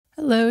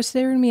Hello,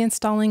 today we're going to be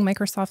installing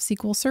Microsoft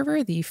SQL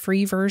Server, the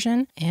free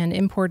version, and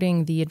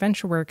importing the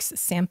AdventureWorks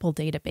sample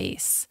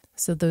database.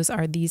 So those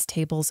are these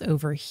tables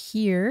over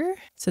here.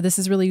 So this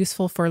is really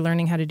useful for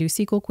learning how to do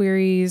SQL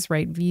queries,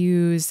 write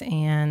views,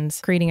 and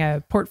creating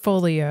a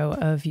portfolio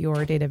of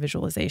your data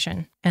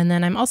visualization. And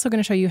then I'm also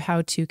going to show you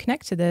how to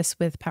connect to this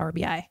with Power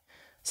BI.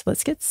 So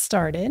let's get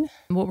started.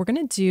 What we're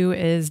going to do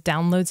is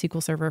download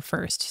SQL Server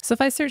first. So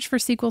if I search for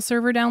SQL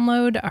Server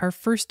download, our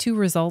first two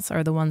results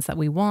are the ones that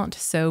we want.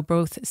 So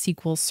both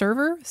SQL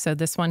Server, so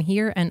this one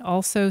here, and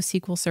also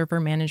SQL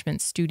Server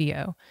Management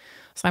Studio.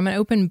 So I'm going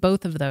to open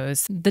both of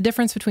those. The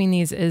difference between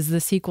these is the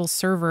SQL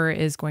Server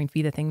is going to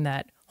be the thing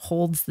that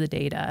holds the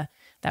data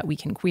that we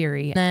can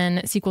query. Then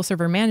SQL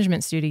Server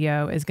Management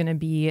Studio is going to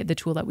be the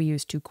tool that we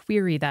use to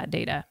query that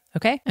data.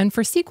 Okay. And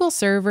for SQL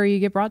Server, you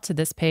get brought to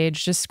this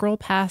page. Just scroll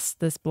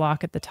past this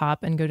block at the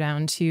top and go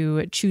down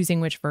to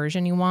choosing which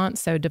version you want.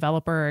 So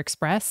Developer or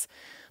Express.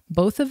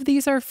 Both of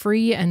these are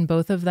free and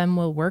both of them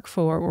will work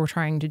for what we're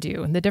trying to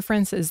do. And the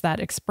difference is that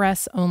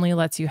Express only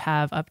lets you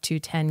have up to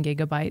 10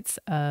 gigabytes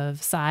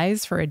of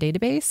size for a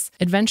database.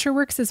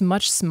 AdventureWorks is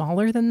much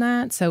smaller than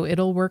that, so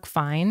it'll work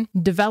fine.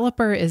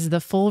 Developer is the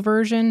full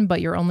version,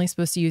 but you're only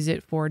supposed to use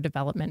it for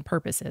development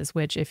purposes,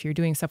 which if you're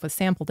doing stuff with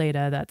sample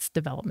data, that's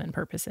development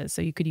purposes.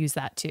 So you could use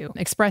that too.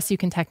 Express you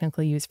can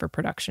technically use for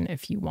production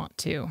if you want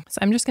to. So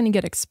I'm just going to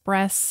get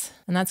Express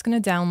and that's going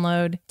to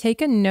download.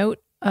 Take a note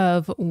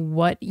of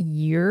what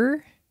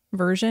year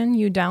version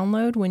you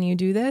download when you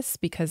do this,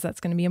 because that's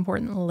going to be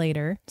important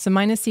later. So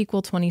mine is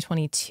SQL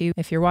 2022.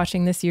 If you're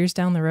watching this years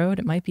down the road,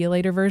 it might be a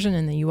later version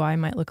and the UI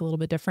might look a little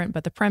bit different,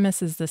 but the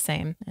premise is the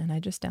same. And I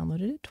just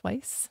downloaded it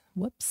twice.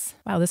 Whoops.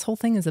 Wow, this whole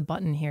thing is a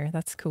button here.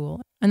 That's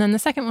cool. And then the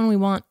second one we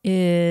want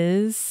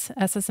is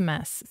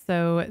SSMS.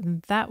 So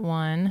that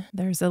one,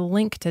 there's a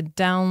link to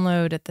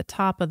download at the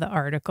top of the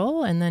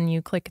article, and then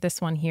you click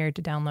this one here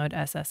to download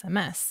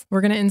SSMS.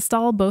 We're going to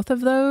install both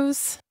of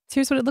those. So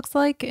here's what it looks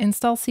like.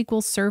 Install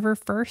SQL Server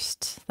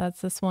first.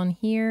 That's this one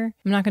here.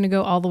 I'm not going to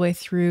go all the way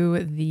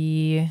through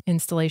the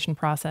installation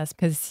process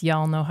because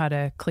y'all know how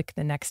to click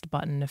the next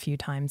button a few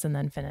times and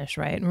then finish,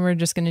 right? And we're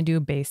just going to do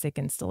basic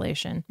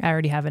installation. I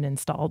already have it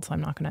installed, so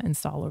I'm not going to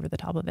install over the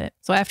top of it.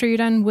 So after you're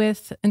done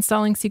with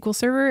installing SQL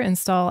Server,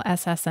 install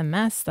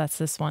SSMS. That's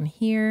this one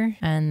here.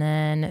 And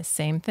then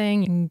same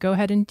thing, you can go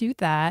ahead and do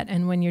that.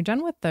 And when you're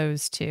done with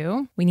those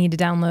two, we need to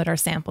download our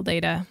sample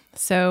data.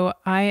 So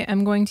I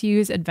am going to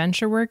use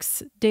AdventureWorks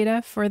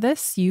data for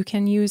this. You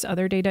can use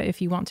other data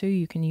if you want to.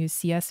 You can use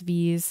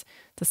CSVs.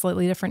 It's a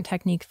slightly different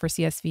technique for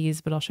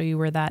CSVs, but I'll show you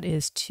where that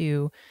is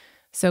too.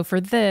 So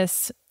for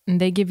this,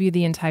 they give you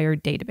the entire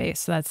database.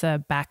 So that's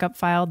a backup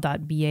file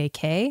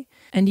 .bak.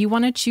 And you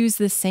want to choose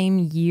the same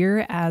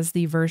year as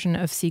the version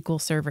of SQL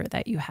Server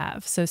that you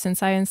have. So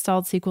since I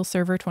installed SQL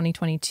Server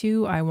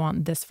 2022, I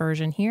want this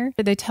version here.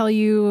 They tell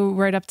you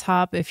right up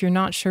top, if you're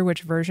not sure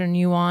which version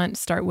you want,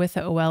 start with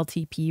the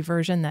OLTP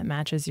version that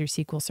matches your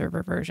SQL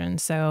Server version.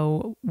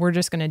 So we're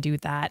just going to do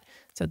that.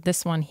 So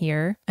this one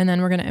here, and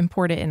then we're going to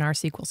import it in our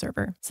SQL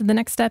Server. So the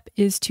next step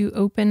is to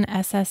open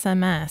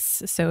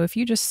SSMS. So if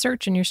you just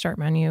search in your start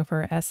menu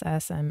for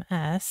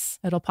SSMS,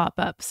 it'll pop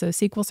up. So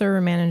SQL Server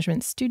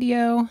Management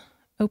Studio,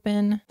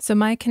 open. So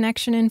my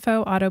connection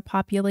info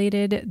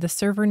auto-populated. The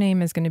server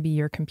name is going to be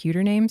your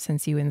computer name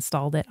since you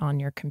installed it on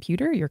your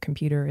computer. Your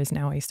computer is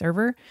now a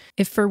server.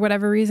 If for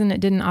whatever reason it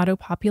didn't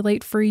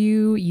auto-populate for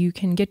you, you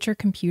can get your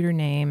computer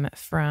name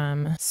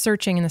from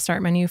searching in the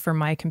start menu for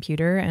my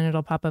computer, and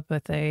it'll pop up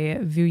with a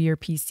view your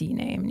PC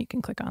name. You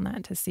can click on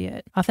that to see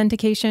it.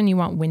 Authentication, you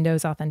want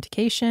Windows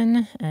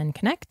authentication and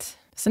connect.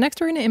 So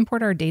next we're going to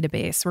import our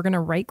database. We're going to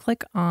right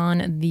click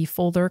on the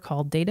folder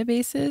called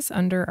databases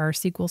under our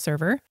SQL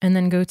Server and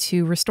then go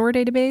to restore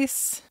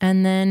database.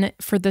 And then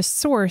for the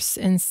source,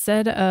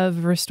 instead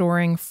of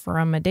restoring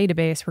from a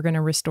database, we're going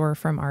to restore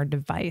from our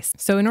device.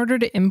 So in order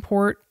to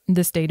import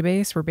this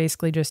database, we're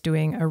basically just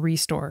doing a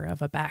restore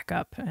of a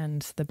backup,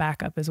 and the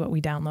backup is what we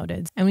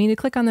downloaded. And we need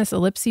to click on this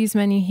ellipses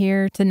menu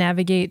here to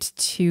navigate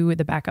to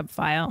the backup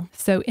file.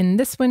 So in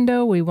this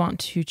window, we want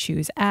to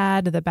choose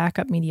add. The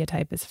backup media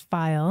type is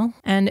file,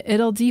 and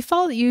it'll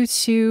default you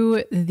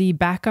to the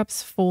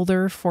backups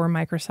folder for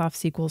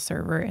Microsoft SQL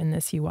Server in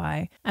this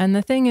UI. And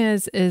the thing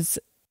is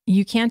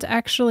you can't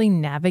actually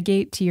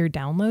navigate to your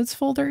downloads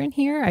folder in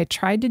here. I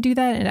tried to do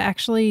that and it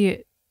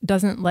actually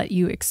doesn't let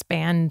you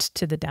expand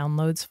to the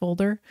downloads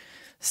folder.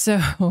 So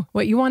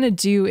what you want to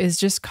do is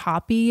just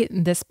copy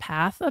this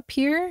path up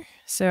here.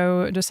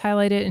 So just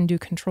highlight it and do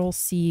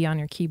Control-C on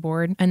your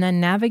keyboard and then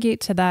navigate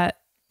to that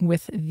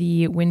with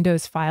the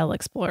Windows File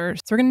Explorer.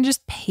 So we're going to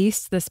just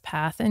paste this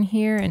path in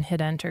here and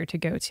hit enter to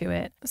go to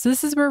it. So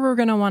this is where we're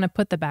going to want to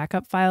put the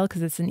backup file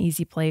because it's an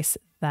easy place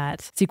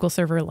that SQL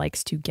Server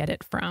likes to get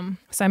it from.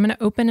 So I'm going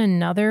to open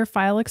another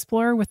File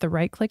Explorer with the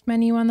right-click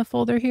menu on the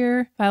folder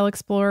here, File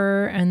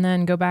Explorer, and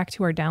then go back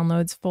to our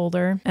Downloads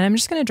folder. And I'm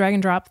just going to drag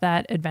and drop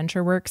that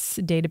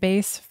AdventureWorks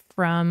database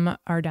from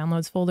our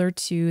Downloads folder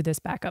to this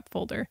backup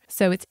folder.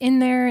 So it's in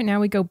there. Now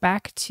we go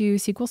back to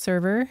SQL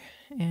Server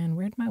And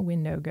where'd my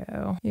window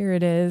go? Here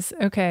it is.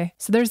 Okay,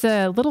 so there's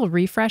a little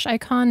refresh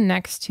icon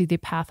next to the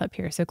path up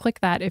here. So click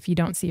that if you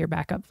don't see your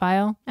backup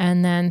file,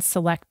 and then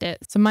select it.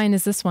 So mine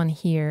is this one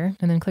here,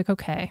 and then click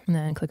OK, and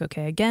then click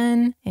OK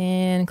again,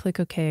 and click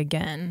OK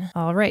again.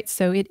 All right,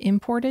 so it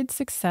imported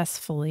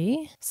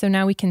successfully. So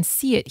now we can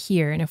see it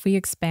here. And if we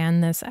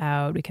expand this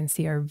out, we can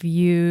see our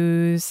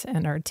views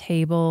and our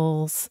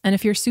tables. And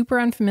if you're super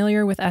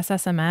unfamiliar with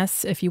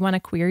SSMS, if you want to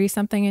query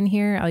something in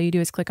here, all you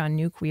do is click on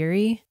New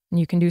Query. And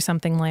you can do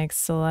something like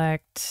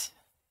select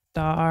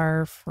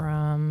star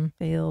from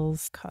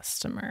sales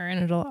customer,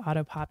 and it'll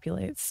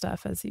auto-populate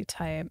stuff as you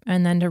type.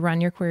 And then to run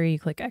your query, you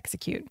click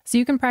execute. So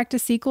you can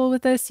practice SQL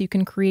with this. You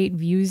can create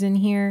views in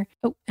here.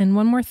 Oh, and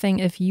one more thing,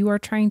 if you are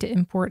trying to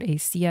import a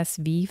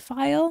CSV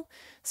file,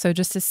 so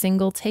just a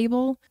single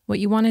table, what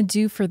you want to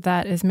do for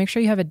that is make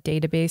sure you have a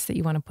database that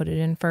you want to put it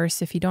in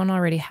first. If you don't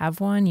already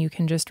have one, you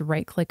can just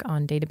right click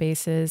on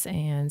databases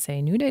and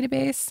say new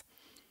database.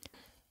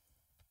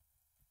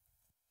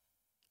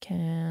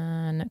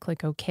 Can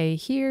click OK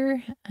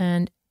here,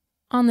 and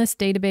on this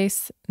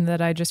database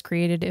that I just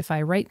created, if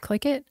I right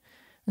click it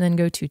and then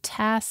go to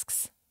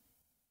tasks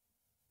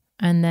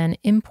and then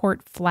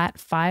import flat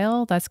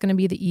file, that's going to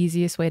be the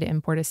easiest way to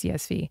import a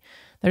CSV.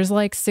 There's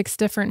like 6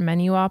 different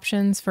menu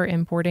options for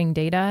importing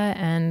data,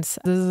 and this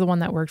is the one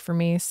that worked for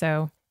me.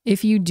 So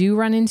if you do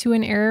run into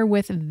an error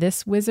with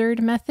this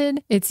wizard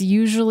method, it's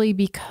usually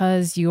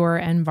because your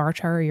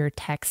nvarchar or your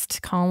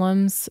text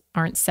columns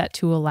aren't set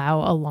to allow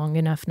a long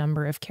enough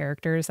number of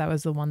characters. That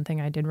was the one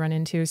thing I did run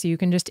into. So you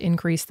can just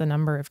increase the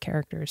number of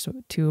characters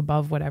to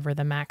above whatever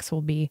the max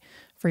will be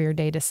for your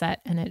data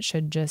set, and it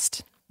should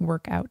just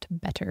work out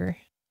better.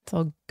 So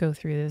I'll go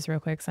through this real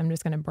quick. So I'm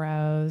just going to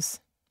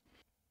browse.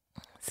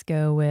 Let's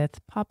go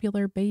with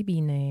popular baby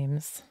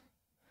names.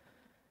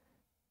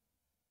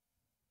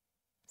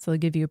 So it'll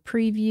give you a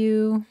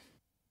preview.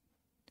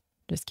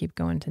 Just keep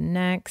going to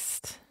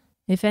next.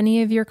 If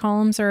any of your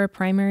columns are a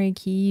primary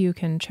key, you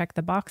can check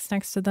the box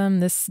next to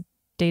them. This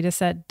data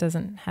set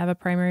doesn't have a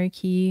primary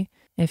key.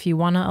 If you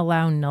want to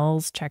allow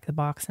nulls, check the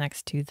box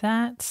next to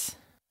that.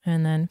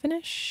 And then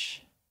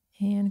finish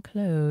and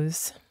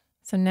close.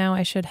 So now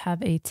I should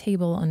have a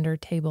table under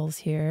tables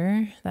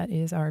here. That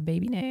is our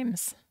baby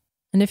names.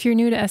 And if you're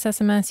new to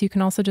SSMS, you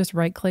can also just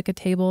right click a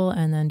table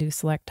and then do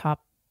select top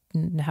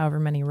however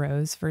many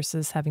rows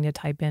versus having to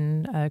type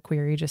in a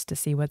query just to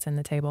see what's in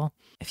the table.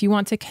 If you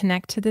want to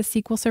connect to this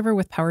SQL Server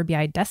with Power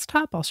BI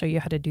Desktop, I'll show you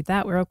how to do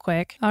that real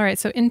quick. All right,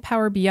 so in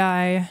Power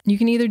BI, you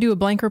can either do a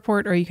blank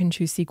report or you can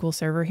choose SQL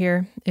Server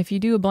here. If you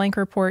do a blank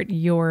report,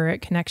 your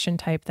connection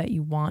type that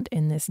you want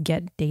in this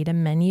Get Data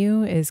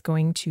menu is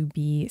going to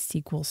be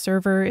SQL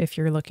Server. If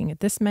you're looking at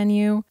this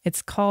menu,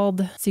 it's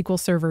called SQL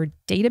Server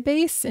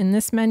Database in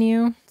this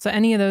menu. So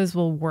any of those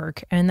will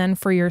work. And then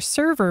for your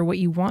server, what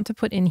you want to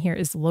put in here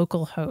is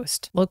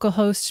localhost.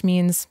 Localhost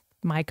means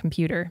my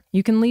computer.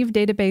 You can leave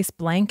database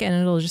blank and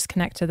it'll just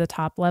connect to the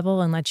top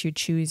level and let you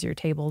choose your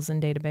tables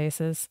and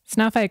databases. So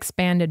now if I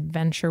expand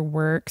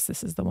AdventureWorks,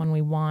 this is the one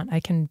we want, I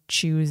can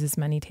choose as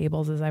many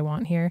tables as I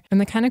want here. And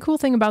the kind of cool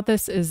thing about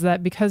this is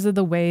that because of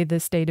the way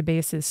this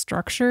database is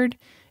structured,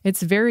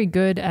 it's very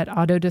good at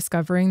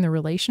auto-discovering the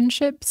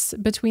relationships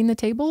between the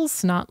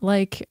tables, not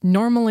like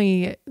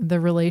normally the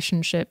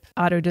relationship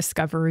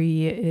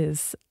auto-discovery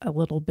is a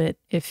little bit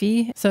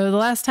iffy. So the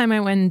last time I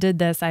went and did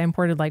this, I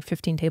imported like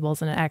 15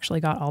 tables and it actually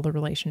got all the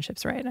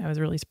relationships right. I was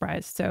really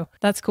surprised. So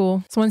that's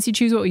cool. So once you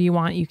choose what you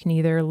want, you can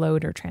either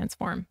load or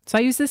transform. So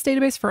I use this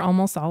database for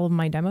almost all of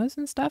my demos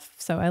and stuff.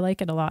 So I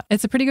like it a lot.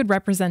 It's a pretty good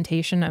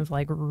representation of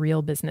like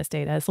real business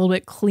data. It's a little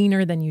bit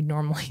cleaner than you'd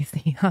normally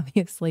see,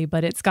 obviously,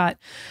 but it's got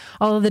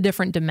all of the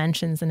different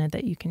dimensions in it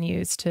that you can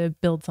use to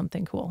build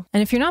something cool.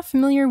 And if you're not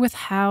familiar with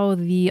how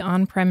the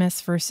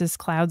on-premise versus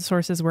cloud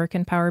sources work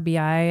in Power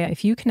BI,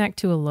 if you connect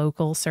to a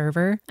local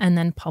server and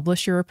then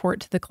publish your report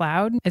to the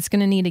cloud, it's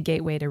going to need a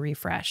gateway to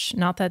refresh.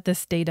 Not that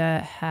this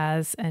data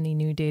has any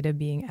new data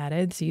being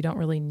added, so you don't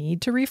really need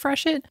to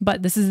refresh it,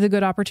 but this is a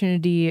good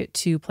opportunity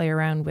to play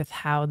around with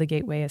how the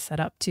gateway is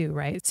set up too,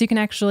 right? So you can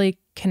actually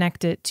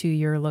connect it to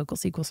your local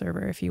SQL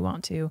server if you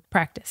want to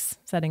practice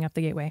setting up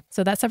the gateway.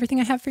 So that's everything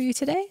I have for you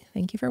today.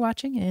 Thank you for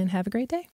watching and have a great day.